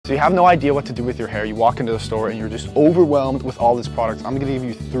So you have no idea what to do with your hair. You walk into the store and you're just overwhelmed with all these products. I'm gonna give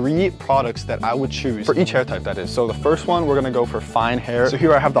you 3 products that I would choose for each hair type, that is. So the first one, we're gonna go for fine hair. So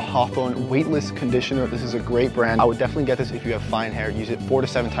here I have the Hawthorne Weightless Conditioner. This is a great brand. I would definitely get this if you have fine hair. Use it 4 to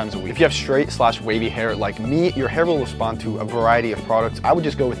 7 times a week. If you have straight/wavy hair like me, your hair will respond to a variety of products. I would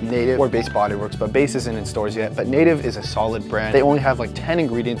just go with Native or Base Body Works, but Base isn't in stores yet. But Native is a solid brand. They only have like 10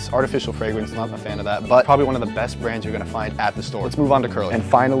 ingredients, artificial fragrance, not a fan of that, but probably one of the best brands you're gonna find at the store. Let's move on to curly. And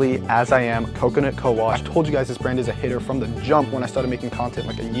finally, As I Am Coconut Co-Wash. I told you guys this brand is a hitter from the jump when I started making content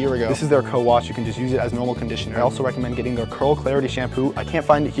like a year ago. This is their co-wash. You can just use it as normal conditioner. I also recommend getting their Curl Clarity shampoo. I can't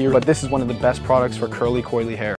find it here, but this is one of the best products for curly, coily hair.